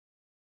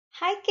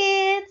Hi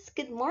kids!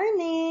 Good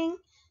morning!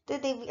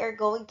 Today we are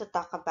going to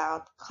talk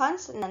about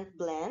consonant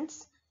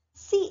blends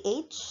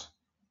CH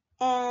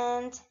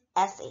and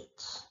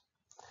SH.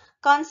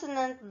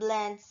 Consonant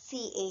blend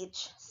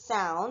CH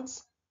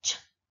sounds ch,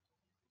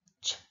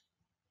 ch,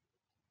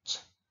 ch,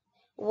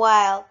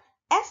 while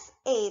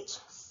SH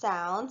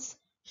sounds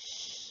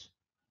sh,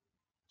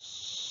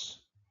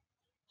 sh,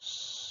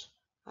 sh.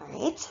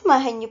 Alright,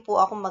 samahan niyo po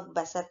ako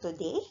magbasa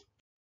today.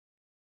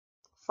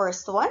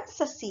 First one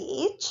sa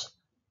CH,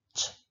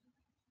 ch.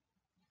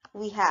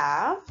 We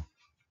have,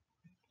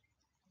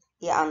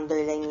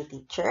 i-underline ni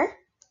teacher,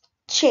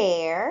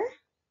 chair,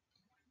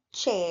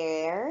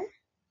 chair,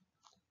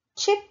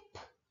 chip,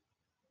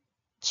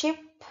 chip,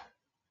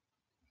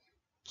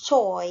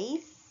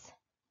 choice,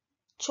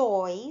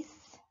 choice,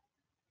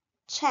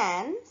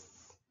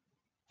 chance,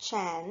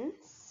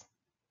 chance,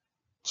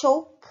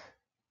 choke,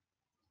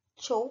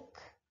 choke,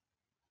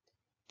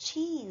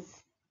 cheese,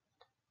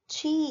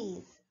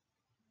 cheese,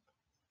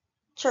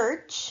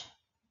 church,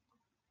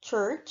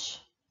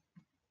 church,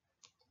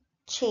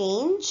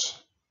 change,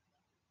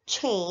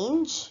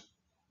 change,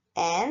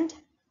 and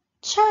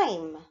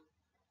chime,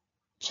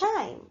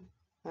 chime.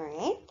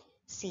 Alright?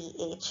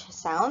 CH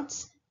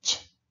sounds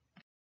ch.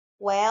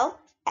 Well,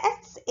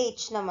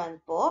 SH naman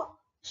po,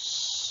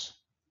 sh,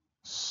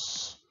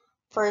 sh.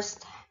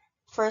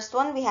 First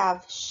one we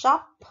have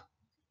shop,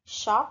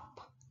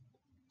 shop,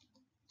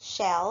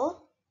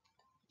 shell,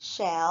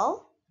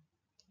 shell,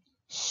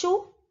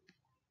 shoe,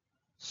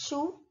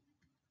 shoe,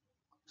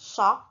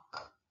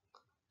 shock,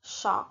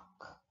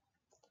 shock,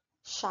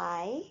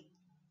 shy,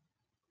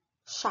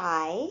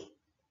 shy,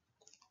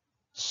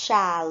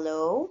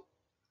 shallow,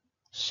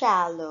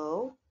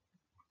 shallow,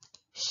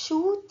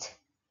 shoot,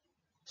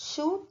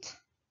 shoot,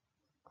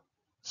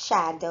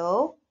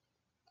 shadow,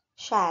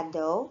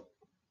 shadow,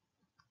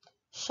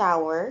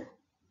 shower,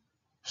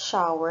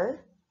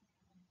 shower,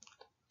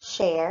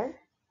 share,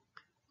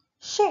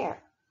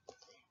 share.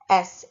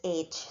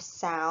 SH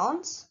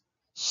sounds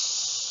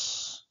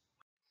sh.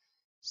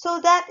 So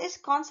that is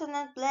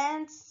consonant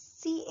blends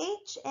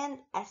CH and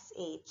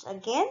SH.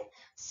 Again,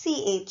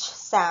 CH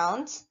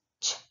sounds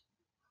ch,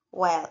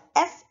 while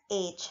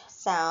SH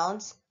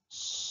sounds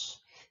sh.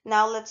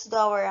 Now let's do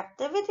our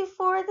activity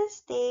for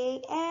this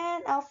day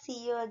and I'll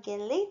see you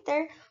again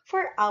later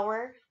for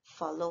our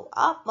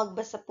follow-up.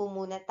 Magbasa po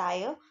muna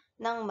tayo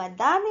ng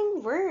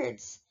madaming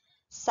words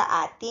sa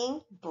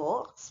ating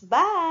books.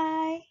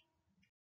 Bye!